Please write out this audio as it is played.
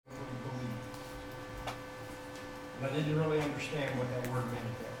And I didn't really understand what that word meant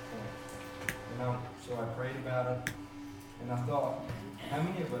at that point. So I prayed about it, and I thought, how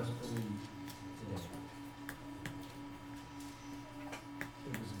many of us believe today?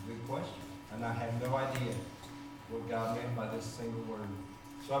 It was a good question, and I had no idea what God meant by this single word.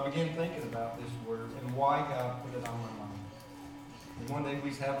 So I began thinking about this word and why God put it on my mind. And one day we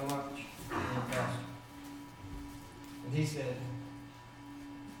was having lunch with the pastor, and he said,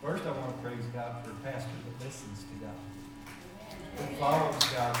 first I want to praise God for a pastor that listens to God, that follows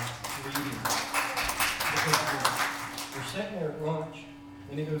God's leading. Because we're sitting there at lunch,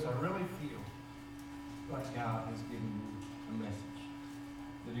 and he goes, I really feel like God has given you a message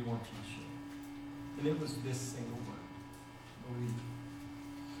that he wants you to share. And it was this single word, believe.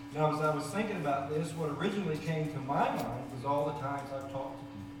 Now, as I was thinking about this, what originally came to my mind was all the times I've talked to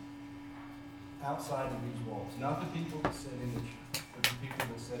people outside of these walls. Not the people that sit in the church, but the people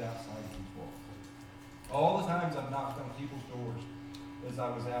that sit outside these walls. All the times I've knocked on people's doors as I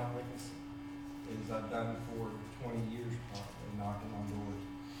was out witnessing, as I've done for 20 years probably, knocking on doors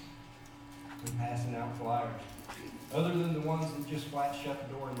and passing out flyers. Other than the ones that just flat shut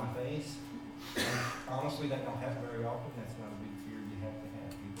the door in my face, and honestly, that don't happen very often. That's not a big fear you have to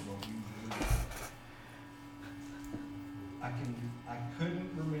have. People don't usually. I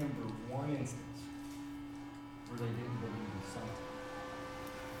couldn't remember one instance where they didn't believe in something.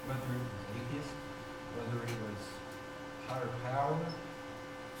 Whether it was atheist, whether it was higher power,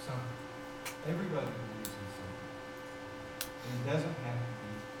 something. Everybody believes in something. And it doesn't have to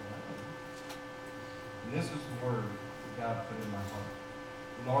be God. And this is the word that God put in my heart.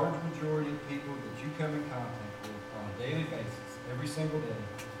 The large majority of people that you come in contact with on a daily basis, every single day,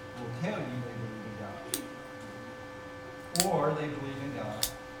 will tell you they believe in God. Or they believe in God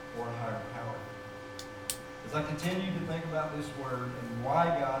or a higher power. As I continued to think about this word and why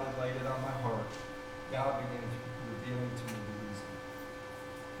God had laid it on my heart, God began revealing to me the reason.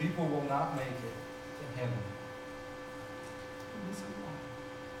 People will not make it to heaven. And this is why.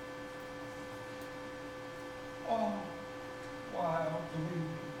 Oh, why I don't believe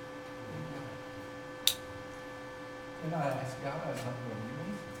in God. And I asked God, I was like, what do you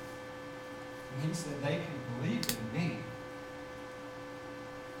mean? And he said, they can believe in me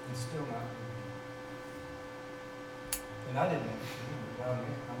and still not believe. And I didn't understand what God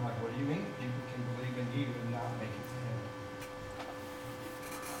meant. I'm like, what do you mean people can believe in you and not make it to heaven?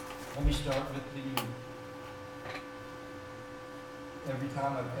 Let me start with the youth. Every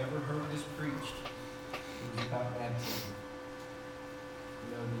time I've ever heard this preached, it was about baptism.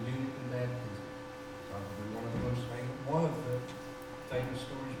 You know, the eunuch in baptism. Probably one of the famous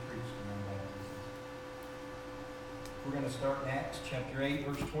stories preached around baptism. We're going to start in Acts chapter 8,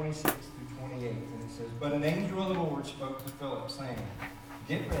 verse 26 through 28. And it says, but an angel of the Lord spoke to Philip, saying,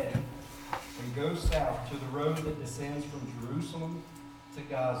 get ready and go south to the road that descends from Jerusalem to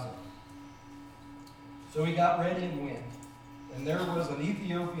Gaza. So he got ready and went. And there was an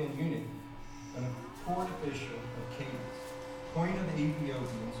Ethiopian eunuch, and a court official of Candace, queen of the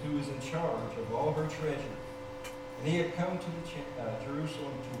Ethiopians, who was in charge of all her treasure. And he had come to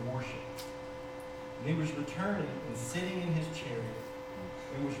Jerusalem to worship. And he was returning and sitting in his chariot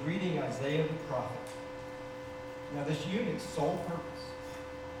and was reading Isaiah the prophet. Now this eunuch's sole purpose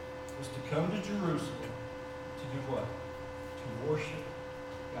was to come to Jerusalem to do what? To worship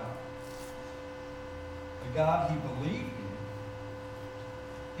God. The God he believed in.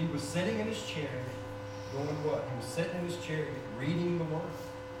 He was sitting in his chariot doing what? He was sitting in his chariot reading the word.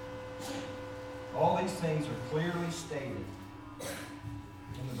 All these things are clearly stated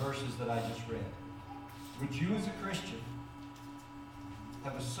in the verses that I just read. Would you as a Christian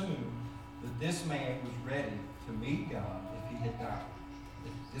have assumed that this man was ready to meet God if he had died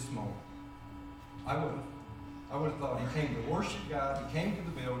at this moment? I would have thought he came to worship God, he came to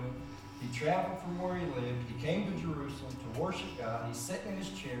the building, he traveled from where he lived, he came to Jerusalem to worship God, he's sitting in his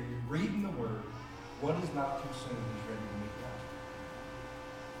chariot reading the word. What is not to assume he's ready to meet God?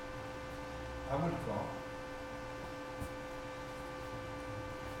 I would have thought.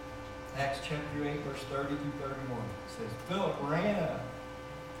 Acts chapter 8, verse 30 through 31. It says, Philip ran up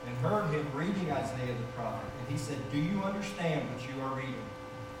and heard him reading Isaiah the prophet. And he said, do you understand what you are reading?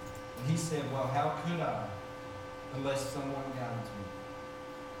 And he said, well, how could I unless someone guides me?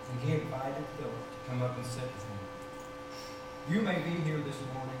 And he invited Philip to come up and sit with him. You may be here this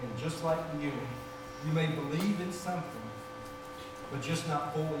morning, and just like the eunuch, you may believe in something, but just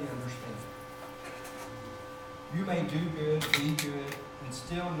not fully understand it. You may do good, be good, and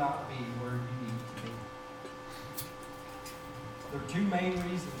still not be where you need to be. There are two main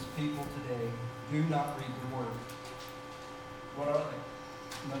reasons people today do not read the Word. What are they?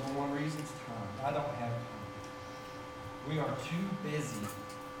 Number one reason is time. I don't have time. We are too busy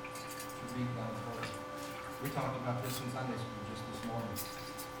to read God's Word. We talked about this in Sunday school just this morning.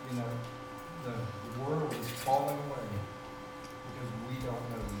 You know, the world is falling away because we don't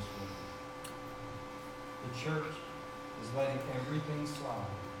know this Word. The church is letting everything slide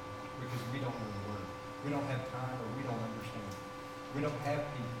because we don't know the Word. We don't have time, or we don't understand. We don't have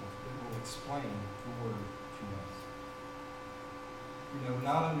people that will explain the Word to us. You know,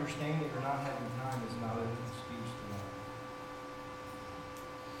 not understanding or not having time is not an excuse to that.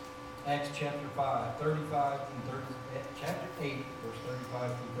 Acts chapter 5, 35 and 30, chapter 8, verse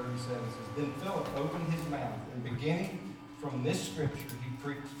 35 through 37 says, Then Philip opened his mouth, and beginning from this scripture, he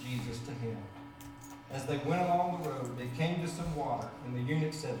preached Jesus to him. As they went along the road, they came to some water, and the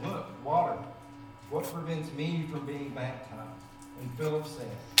eunuch said, Look, water, what prevents me from being baptized? And Philip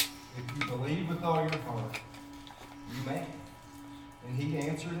said, If you believe with all your heart, you may. And he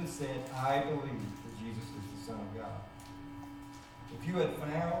answered and said, I believe that Jesus is the Son of God. If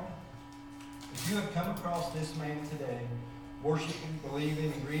you had come across this man today, worshiping,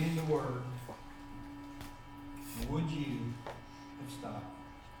 believing, and reading the Word, would you have stopped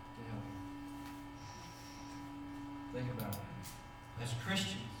to help him? Think about it. As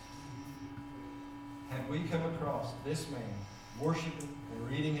Christians, have we come across this man, worshiping and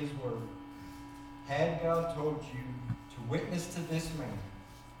reading his Word? Had God told you to witness to this man,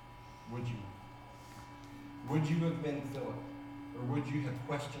 would you? Would you have been Philip? Or would you have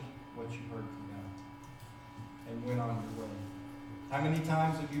questioned what you heard from God and went on your way? How many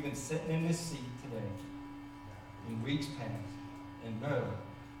times have you been sitting in this seat today, in weeks past, and know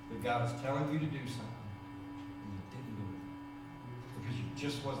that God is telling you to do something, and you didn't do it because you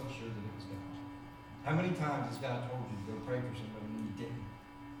just wasn't sure that it was God? How many times has God told you to go pray for somebody and you didn't?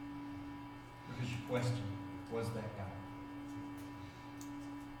 Because you questioned, was that God?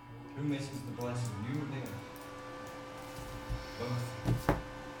 Who misses the blessing, you or them? Both.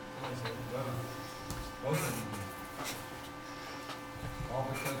 Both of you do. All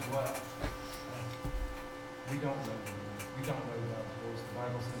because what? We don't know the Lord. We don't know God's voice. The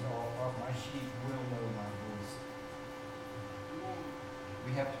Bible says, all of my sheep will know my voice.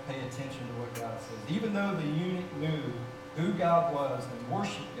 We have to pay attention to what God says. Even though the eunuch knew who God was and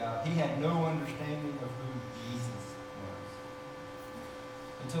worshiped God, he had no understanding of who Jesus was.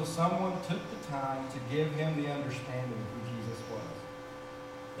 Until someone took the time to give him the understanding of who Jesus was.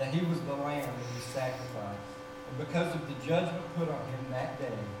 That he was the lamb that was sacrificed. And because of the judgment put on him that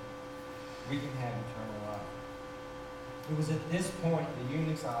day, we can have eternal life. It was at this point the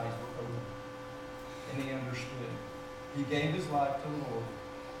eunuch's eyes were opened, and he understood. He gave his life to the Lord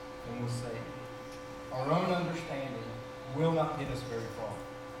and was saved. Our own understanding will not get us very far.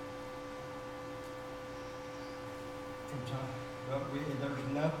 But there's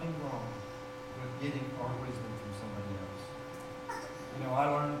nothing wrong with getting our wisdom from somebody else. You know, I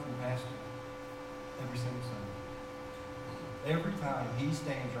learn from Pastor every single Sunday. Every time he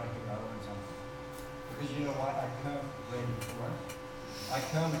stands right here, I learn something. Because you know what? I come ready to learn. I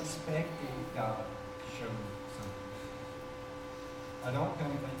come expecting God to show me something. I don't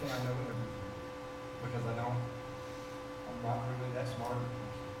come thinking I know everything. Because I'm not really that smart of a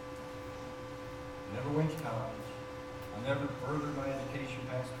person. I never went to college. I never furthered my education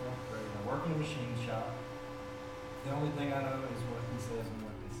past 12th grade. I work in a machine shop. The only thing I know is what he says and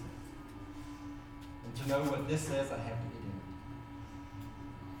what this says. And to know what this says, I have to get in it.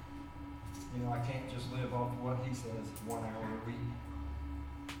 You know, I can't just live off what he says 1 hour a week.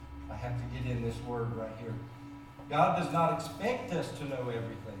 I have to get in this word right here. God does not expect us to know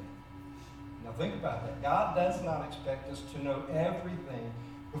everything. Now think about that. God does not expect us to know everything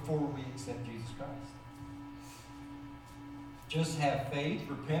before we accept Jesus Christ. Just have faith,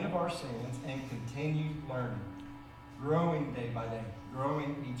 repent of our sins, and continue learning. Growing day by day.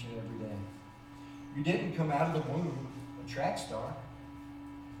 Growing each and every day. You didn't come out of the womb a track star.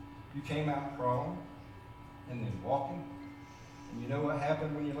 You came out crawling and then walking. And you know what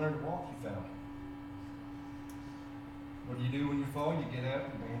happened when you learned to walk? You fell. What do you do when you fall? You get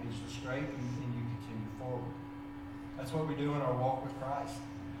up, you bandage the straight, and you continue forward. That's what we do in our walk with Christ.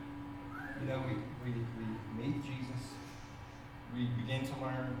 You know, we meet Jesus. We begin to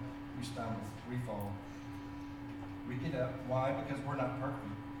learn. We stumble. We fall. We get up. Why? Because we're not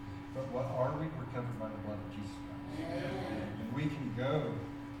perfect. But what are we? We're covered by the blood of Jesus Christ. And we can go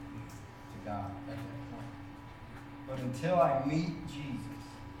to God at that point. But until I meet Jesus,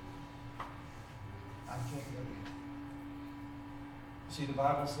 I can't go there. See, the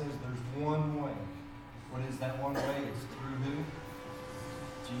Bible says there's one way. What is that one way? It's through who?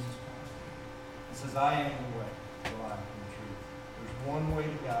 Jesus Christ. It says, I am the way, the life, and the truth. There's one way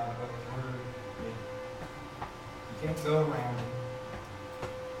to God, but through me. You can't go around him.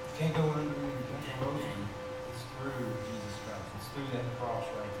 You can't go under him. You can't go over him. It's through Jesus Christ. It's through that cross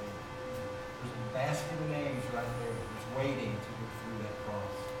right there. There's a basket of names right there that's waiting to go through that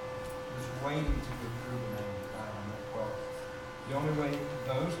cross. It's waiting to go through the name of God on that cross. The only way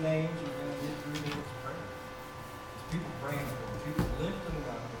those names are going to get through there is prayer. It's people praying for them. People lifting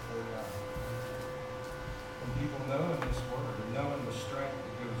them up before God. And people knowing this word and knowing the strength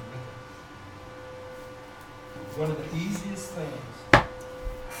that goes with it. One of the easiest things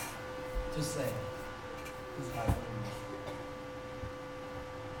to say is I believe.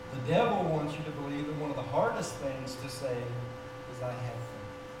 The devil wants you to believe that one of the hardest things to say is I have faith.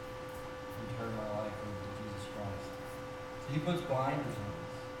 And turn my life over to Jesus Christ. So he puts blinders on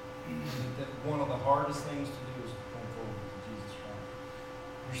us. That one of the hardest things to do is to come forward to Jesus Christ.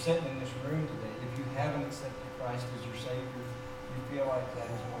 You're sitting in this room today. If you haven't accepted Christ as your Savior, you feel like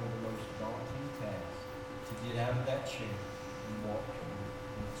that is one of the most daunting tasks to get out of that chair and walk forward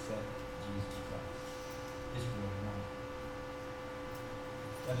and accept Jesus Christ. It's really not.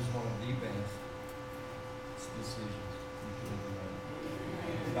 That is one of the best decisions you can ever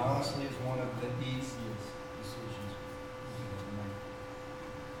make. It honestly is one of the easiest decisions you can ever make.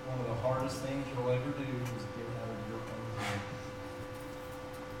 One of the hardest things you'll ever do is get out of your own head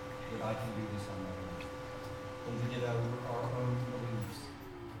that I can do this on my own. And to get out of our own beliefs.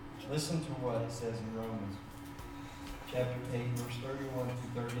 Listen to what it says in Romans chapter 8, verse 31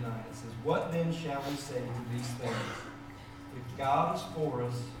 through 39. It says, "What then shall we say to these things? If God is for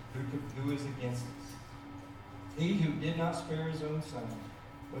us, who is against us? He who did not spare his own son,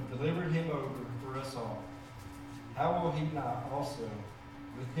 but delivered him over for us all, how will he not also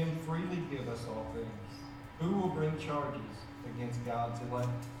with him freely give us all things? Who will bring charges against God's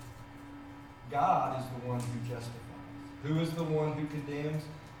elect? God is the one who justifies. Who is the one who condemns?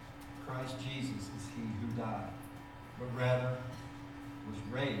 Christ Jesus is he who died, but rather was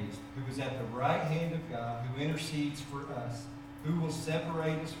raised, who is at the right hand of God, who intercedes for us. Who will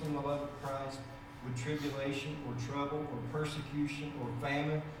separate us from the love of Christ? With tribulation, or trouble, or persecution, or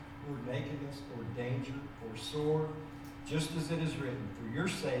famine, or nakedness, or danger, or sword? Just as it is written, for your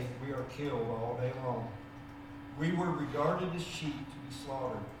sake we are killed all day long. We were regarded as sheep to be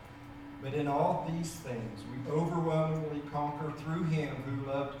slaughtered. But in all these things we overwhelmingly conquer through him who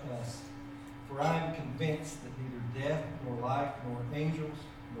loved us. For I am convinced that neither death, nor life, nor angels,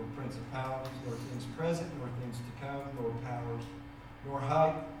 nor principalities, nor things present, nor things to come, nor powers, nor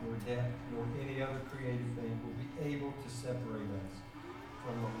height, nor depth, nor any other created thing will be able to separate us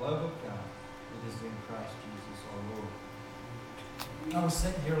from the love of God that is in Christ Jesus our Lord." I was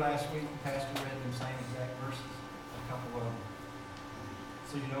sitting here last week and Pastor read them same exact verses, a couple of them.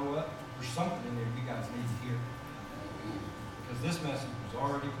 So you know what? There's something in there you guys need to hear. Because this message was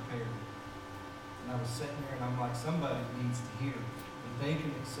already prepared. And I was sitting there and I'm like, somebody needs to hear that they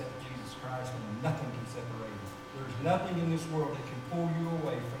can accept Jesus Christ and nothing can separate them. There's nothing in this world that can pull you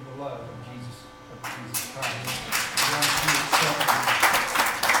away from the love of Jesus Christ. Once you accept him.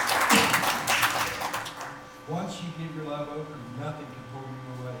 Once you give your love over, nothing can pull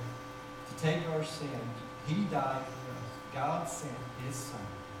you away. To take our sin, he died for us. God sent his Son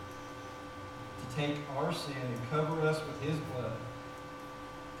to take our sin and cover us with his blood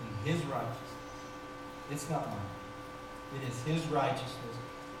and his righteousness. It's not mine. It is his righteousness,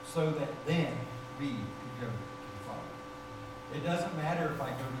 so that then we can go to the Father. It doesn't matter if I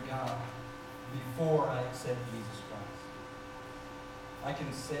go to God before I accept Jesus Christ. I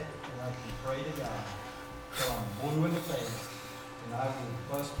can sit and I can pray to God till I'm blue in the face, and I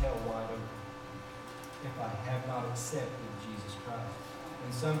will bust hell wide open if I have not accepted Jesus Christ.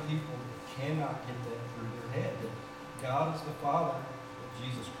 And some people cannot get that through their head, that God is the Father, but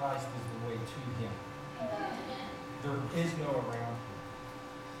Jesus Christ is the way to him. There is no around him.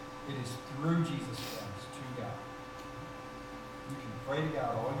 It is through Jesus Christ to God. You can pray to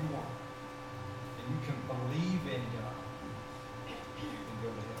God all you want, and you can believe in God and go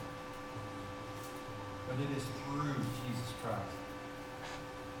to heaven. But it is through Jesus Christ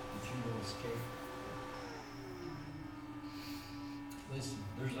that you will escape. Listen,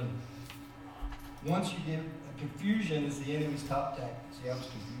 once you get, confusion is the enemy's top tactic. See, I was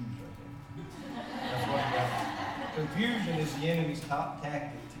confused right there. That's what I got. Confusion is the enemy's top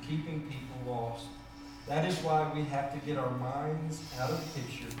tactic to keeping people lost. That is why we have to get our minds out of the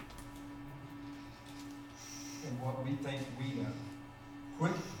picture and what we think we know.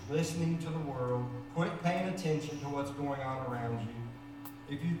 Quit listening to the world. Quit paying attention to what's going on around you.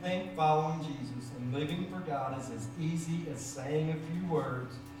 If you think following Jesus and living for God is as easy as saying a few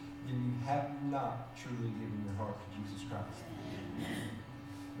words, then you have not truly given your heart to Jesus Christ.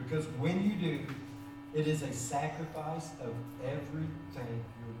 Because when you do, It is a sacrifice of everything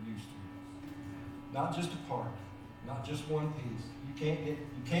you're used to. Not just a part, not just one piece. You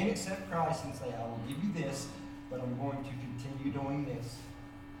can't accept Christ and say, I will give you this, but I'm going to continue doing this.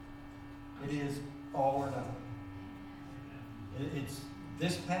 It is all or nothing. It's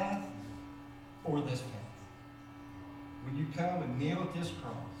this path or this path. When you come and kneel at this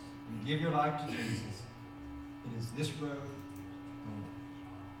cross and give your life to Jesus, it is this road only.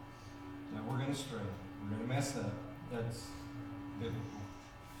 Now we're going to stray. We're going to mess up. That's biblical.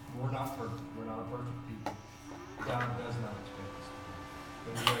 We're not perfect. We're not a perfect people. God does not expect us to be.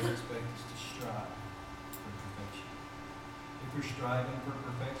 But He does expect us to strive for perfection. If you're striving for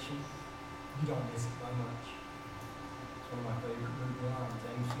perfection, you don't miss it by much. It's one of my favorite movie lines.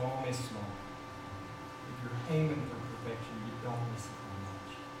 Aim small, miss small. If you're aiming for perfection, you don't miss it by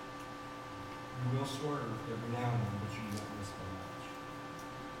much. You will swerve every now and then, but you won't miss by much.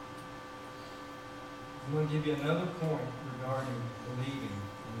 I'm going to give you another point regarding believing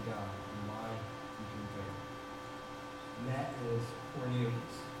in God and why you can fail. And that is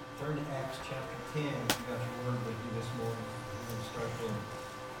Cornelius. Turn to Acts chapter 10 if you got your word with you this morning. We're going to start there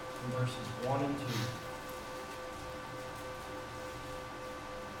in verses 1 and 2.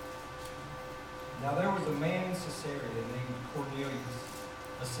 Now there was a man in Caesarea named Cornelius,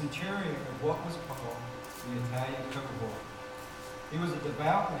 a centurion of what was called the Italian cohort. He was a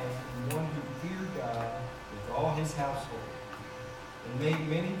devout man and one who feared God with all his household, and made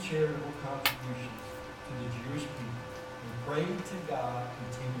many charitable contributions to the Jewish people, and prayed to God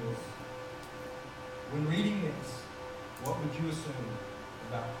continually. When reading this, what would you assume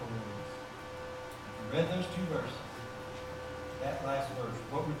about Cornelius? If you read those two verses, that last verse,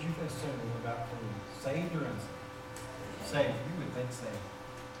 what would you assume about Cornelius? Saved or unsaved? Saved. You would think saved.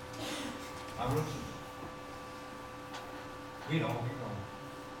 I would too. We'd all be wrong.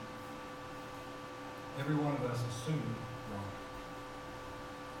 Every one of us assumed wrong.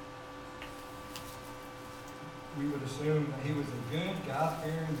 We would assume that he was a good,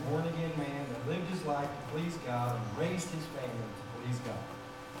 God-fearing, born-again man that lived his life to please God and raised his family to please God.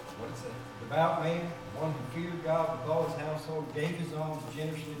 What it says. A devout man, one who feared God with all his household, gave his alms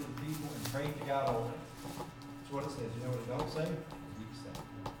generously to the people, and prayed to God all day. That's what it says. You know what it don't say? He said.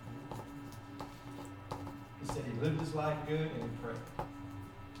 He said he lived his life good and he prayed.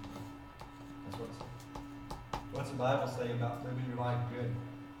 That's what it says. What's the Bible say about living your life good?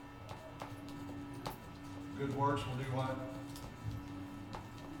 Good works will do what?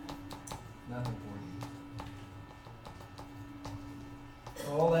 Nothing for you.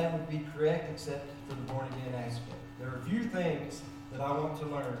 All that would be correct except for the born-again aspect. There are a few things that I want to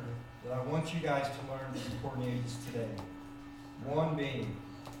learn, that I want you guys to learn from Cornelius today. One being,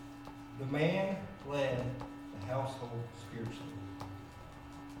 the man led the household spiritually.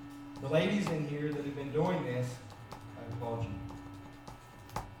 The ladies in here that have been doing this, I applaud you.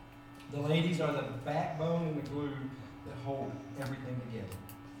 The ladies are the backbone and the glue that hold everything together.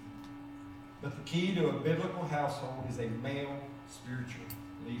 But the key to a biblical household is a male spiritual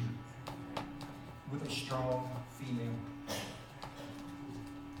leader with a strong female.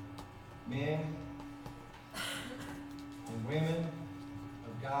 Men and women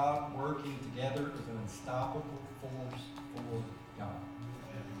of God working together is an unstoppable force for God.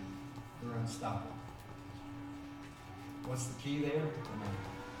 They're unstoppable. What's the key there? The man.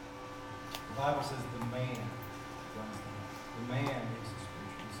 The Bible says the man runs the house. The man makes the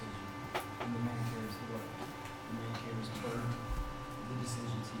spiritual decision. And the man carries the load. The man carries the burden of the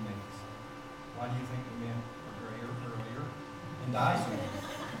decisions he makes. Why do you think the men are grayer, earlier, and die sooner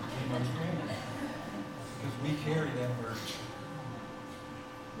than most women? Because we carry that burden.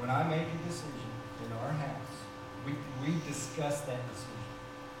 When I make a decision in our house, we discuss that decision.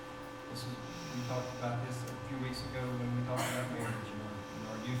 We talked about this a few weeks ago when we talked about marriage in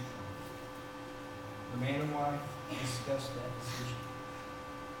our youth group. The man and wife discuss that decision.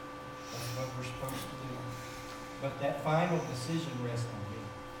 That's what we're supposed to do. But that final decision rests on me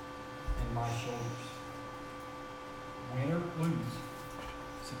and my shoulders. Win or lose,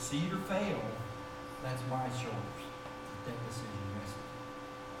 succeed or fail, that's my shoulders that decision rests on.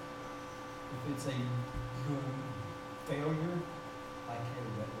 If it's a good failure, I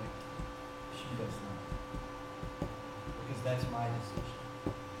carry that weight. She does not. Because that's my decision.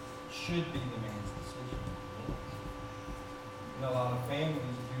 Should be the man's decision. You know, a lot of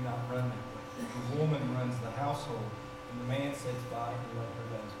families do not run that way. The woman runs the household, and the man sits by and let her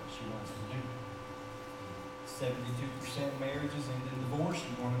do what she wants to do. 72% of marriages end in divorce.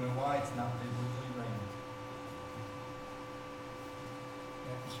 You want to know why? It's not biblically ran.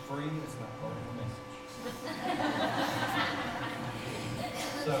 That was free. It's not part of the message.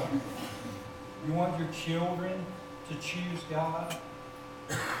 So, You want your children to choose God?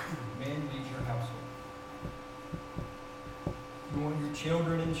 Men, lead your household. You want your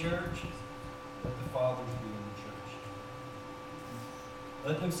children in church? Let the fathers be in the church.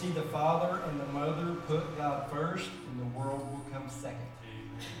 Let them see the father and the mother put God first, and the world will come second.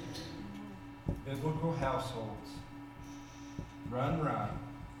 Biblical households run right,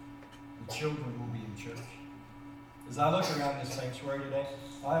 the children will be in church. As I look around this sanctuary today,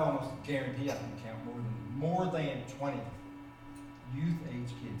 I almost guarantee I can count more than 20 youth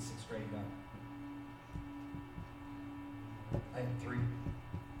age kids, 6th grade down. I had 3 in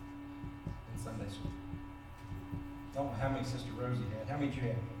Sunday school. I don't know how many Sister Rosie had. How many did you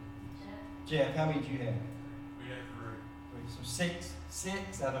have? Jeff, how many did you have? We had 3. So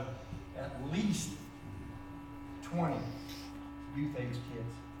 6 out of at least 20 youth age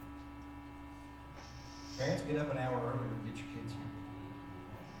kids. Parents, get up an hour earlier to get your kids here.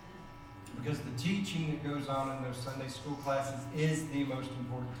 Because the teaching that goes on in those Sunday school classes is the most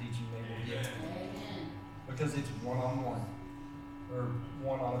important teaching they will get. Amen. Because it's one-on-one, or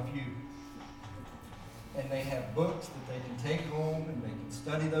one on a few. And they have books that they can take home, and they can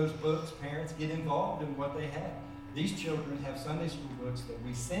study those books. Parents, get involved in what they have. These children have Sunday school books that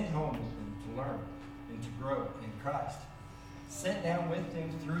we send home with them to learn and to grow in Christ. Sit down with them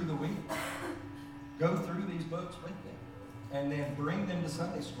through the week. Go through these books with them. And then bring them to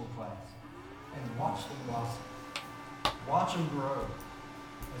Sunday school class. And watch them blossom. Watch them grow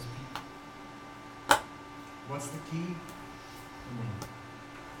as people. What's the key? The men.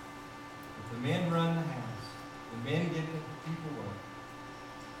 If the men run the house, the men get the people work,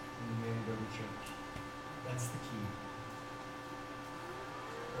 and the men go to church. That's the key.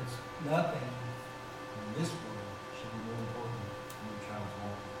 There's nothing in this world should be more important than your child's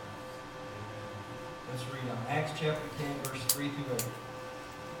walk with Christ. Let's read on Acts chapter 10, verse 3 through 8.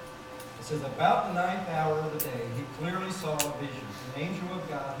 It says, about the 9th hour of the day, he clearly saw a vision, an angel of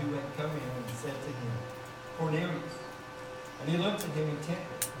God who had come in and said to him, Cornelius. And he looked at him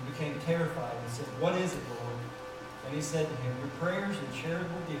intently and became terrified and said, what is it, Lord? And he said to him, your prayers and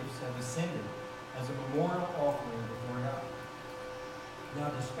charitable gifts have ascended as a memorial offering before God. Now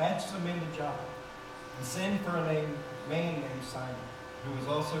dispatch some men to Joppa and send for a man named Simon, who is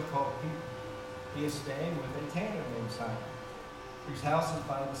also called Peter. He is staying with a tanner named Simon, whose house is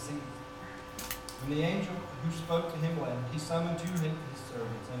by the sea. When the angel who spoke to him left, he summoned 2 of his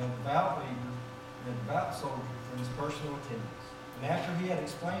servants, and a devout leader and a devout soldier from his personal attendants. And after he had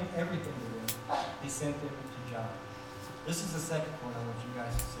explained everything to them, he sent them to Joppa. This is the second point I want you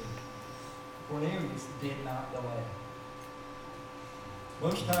guys to see. Cornelius did not delay.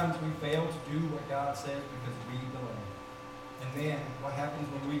 Most times we fail to do what God says because we delay. And then what happens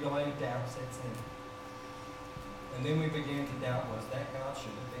when we delay? Doubt sets in. And then we begin to doubt, was that God?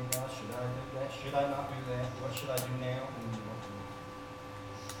 Should it be God? Should I do that? Should I not do that? What should I do now? And we won't do it.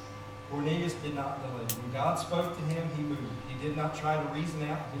 Cornelius did not delay. When God spoke to him, he moved. He did not try to reason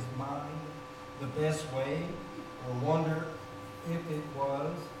out in his mind the best way or wonder if it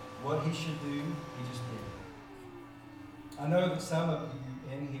was what he should do. He just did it. I know that some of you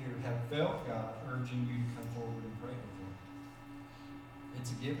in here have felt God urging you to come forward and pray with him.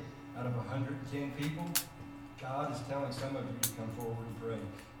 It's a given. Out of 110 people, God is telling some of you to come forward and pray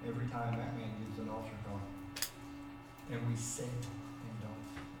every time that man gives an altar call. And we sit and don't.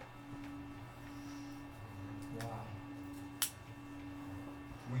 Why?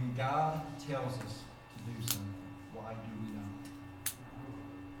 When God tells us to do something, why do we not?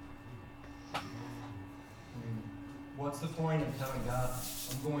 What's the point of telling God,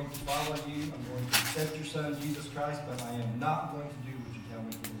 I'm going to follow you, I'm going to accept your Son, Jesus Christ, but I am not going to do what you tell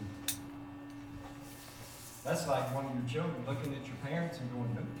me to do? That's like one of your children looking at your parents and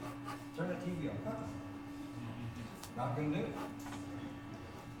going, no, turn that TV on. Not going to do it.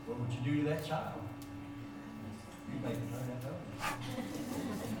 What would you do to that child? You make them turn that over.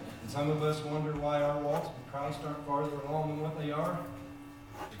 And some of us wonder why our walks with Christ aren't farther along than what they are.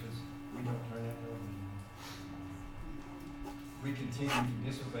 Because we don't turn that over. We continue to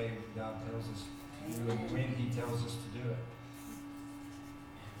disobey what God tells us to do and when he tells us to do it.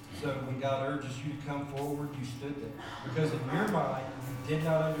 So when God urges you to come forward, you stood there. Because in your mind, you did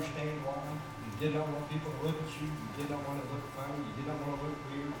not understand why. You did not want people to look at you. You did not want to look funny. You did not want to look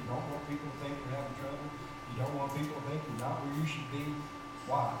weird. You don't want people to think you're having trouble. You don't want people to think you're not where you should be.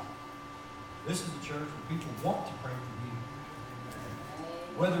 Why? This is a church where people want to pray for you.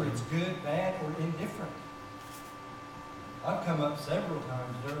 Whether it's good, bad, or indifferent. I've come up several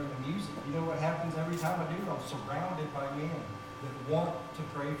times during the music. You know what happens every time I do? I'm surrounded by men that want to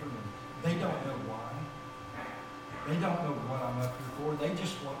pray for me. They don't know why. They don't know what I'm up here for. They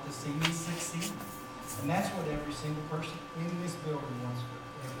just want to see me succeed. And that's what every single person in this building wants for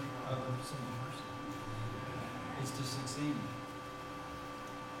every other single person, is to succeed.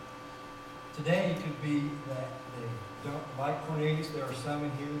 Today could be that day. Don't, like Cornelius, there are some in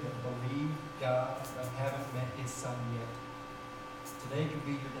here that believe God but haven't met His Son yet. Today could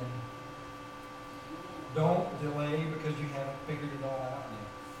be your day. Don't delay because you haven't figured it all out yet.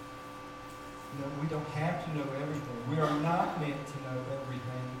 You know, we don't have to know everything. We are not meant to know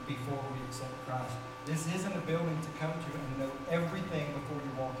everything before we accept Christ. This isn't a building to come to and know everything before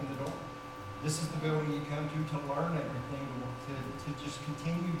you walk in the door. This is the building you come to learn everything, to just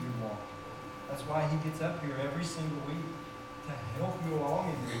continue your walk. That's why He gets up here every single week, to help you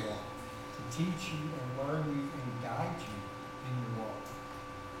along in your walk, to teach you and learn you and guide you in your walk.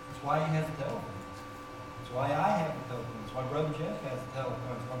 That's why He has a telephone. That's why I have a telephone. That's why Brother Jeff has a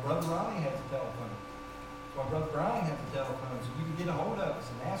telephone. That's why Brother Ronnie has a telephone. That's why Brother Brian has a telephone. So you can get a hold of us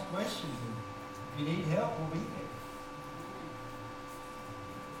and ask questions. And if you need help, we'll be there.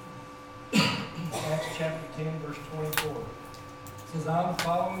 Acts chapter 10, verse 24. It says, on the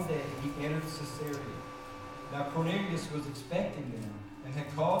following day, he entered Caesarea. Now Cornelius was expecting them and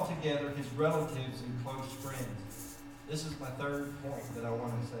had called together his relatives and close friends. This is my third point that I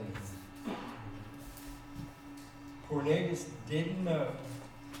want to say. Cornelius didn't know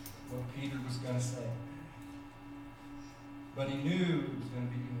what Peter was going to say, but he knew it was going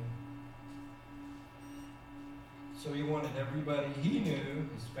to be good. So he wanted everybody he knew,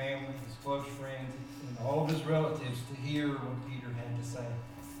 his family, his close friends, and all of his relatives to hear what Peter had to say.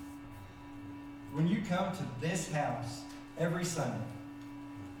 When you come to this house every Sunday,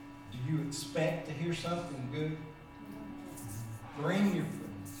 do you expect to hear something good? Bring your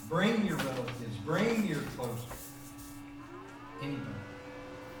friends, bring your relatives, bring your close friends. Anybody.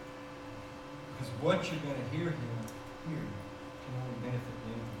 Because what you're going to hear here can only benefit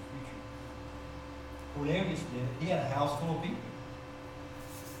them in the future. Cornelius did it. He had a house full of people.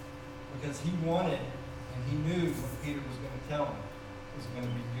 Because he wanted and he knew what Peter was going to tell him was going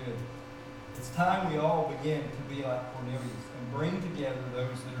to be good. It's time we all begin to be like Cornelius and bring together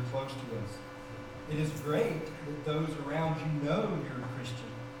those that are close to us. It is great that those around you know you're a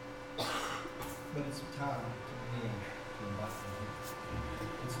Christian. But it's time to begin to invite them.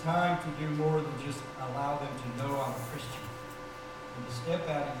 It's time to do more than just allow them to know I'm a Christian. And to step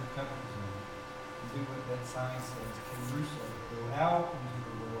out of your comfort zone and do what that sign says. Caruso, go out into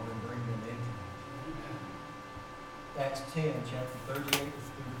the world and bring them into it. Acts 10, chapter 38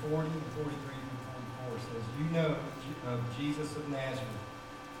 through 40 and 43 through 44 says, you know of Jesus of Nazareth,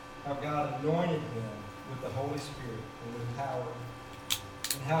 how God anointed him with the Holy Spirit and with power,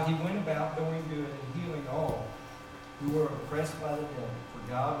 and how he went about doing good and healing all who were oppressed by the devil, for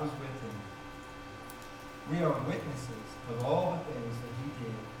God was with him. We are witnesses of all the things that he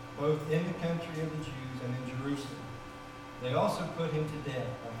did, both in the country of the Jews and in Jerusalem. They also put him to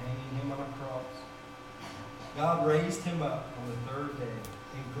death by hanging him on a cross. God raised him up on the third day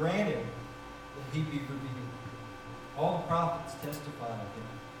and granted that he be revealed. All the prophets testify of him,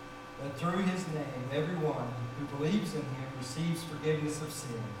 that through his name everyone who believes in him receives forgiveness of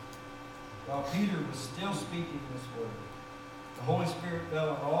sins. While Peter was still speaking this word, the Holy Spirit fell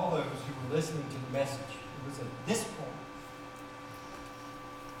on all those who were listening to the message. It was at this point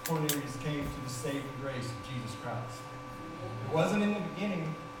Cornelius came to the saving grace of Jesus Christ. It wasn't in the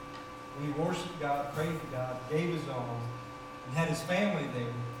beginning when he worshiped God, prayed to God, gave his alms, and had his family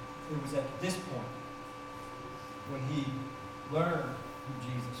there. It was at this point when he learned who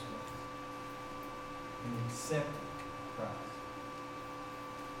Jesus was and accepted Christ.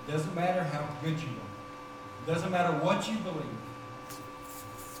 It doesn't matter how good you are. It doesn't matter what you believe.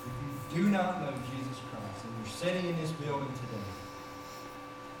 If you do not know Jesus Christ and you're sitting in this building today,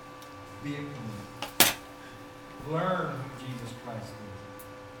 be a community. Learn who Jesus Christ is.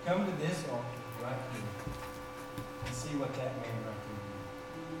 Come to this altar right here and see what that man right there did.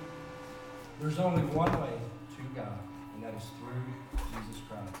 There's only one way to God, and that is through Jesus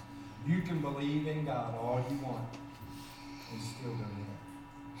Christ. You can believe in God all you want and still go to heaven.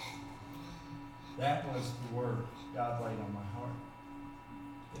 That was the word God laid on my heart.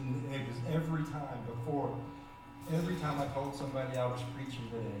 And it was every time I told somebody I was preaching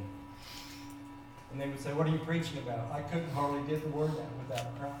today. And they would say, what are you preaching about? I couldn't hardly get the word out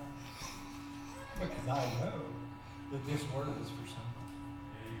without crying. Because I know that this word is for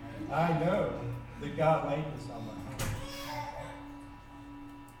somebody. I know that God laid this on my heart.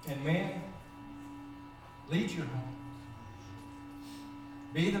 And man, lead your home.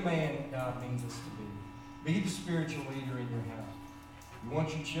 Be the man that God means us to be. Be the spiritual leader in your house. You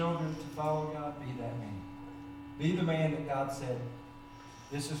want your children to follow God? Be that man. Be the man that God said,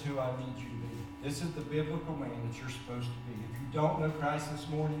 this is who I need you to be. This is the biblical man that you're supposed to be. If you don't know Christ this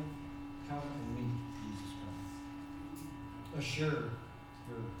morning, come and meet Jesus Christ. Assure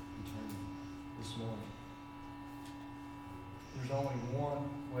your eternity this morning. There's only one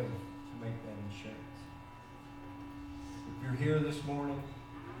way to make that insurance. If you're here this morning,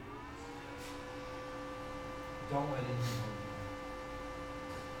 don't let it hold you back.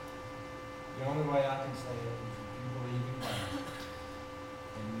 The only way I can say it is if you believe in God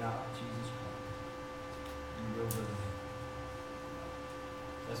and not Jesus Christ, you will believe.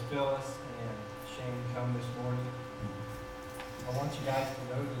 As Phyllis and Shane come this morning, I want you guys to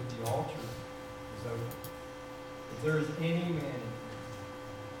know that the altar is open. If there is any man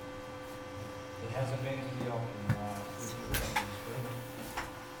that hasn't been to the altar in a while, this is the time to spend it.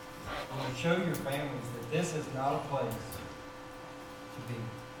 I want to show your families that this is not a place to be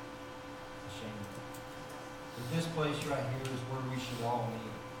ashamed of. But this place right here is where we should all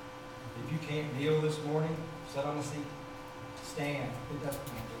kneel. If you can't kneel this morning, sit on the seat, stand, it doesn't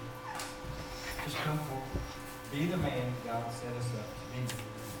matter. Just come forward. Be the man God set us up to be.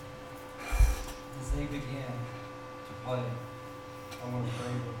 As they begin to play, I want to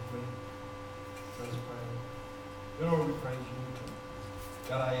pray real quick. Let's pray. Lord, we praise you.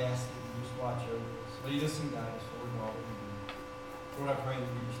 God, I ask that you just watch over us. Lead us and guide us, Lord, in all that we do. Lord, I pray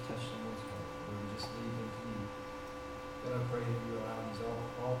that you just touch someone's heart. Lord, we just lead them to you. God, I pray that you allow these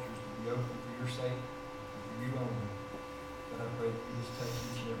altars to be open for your sake.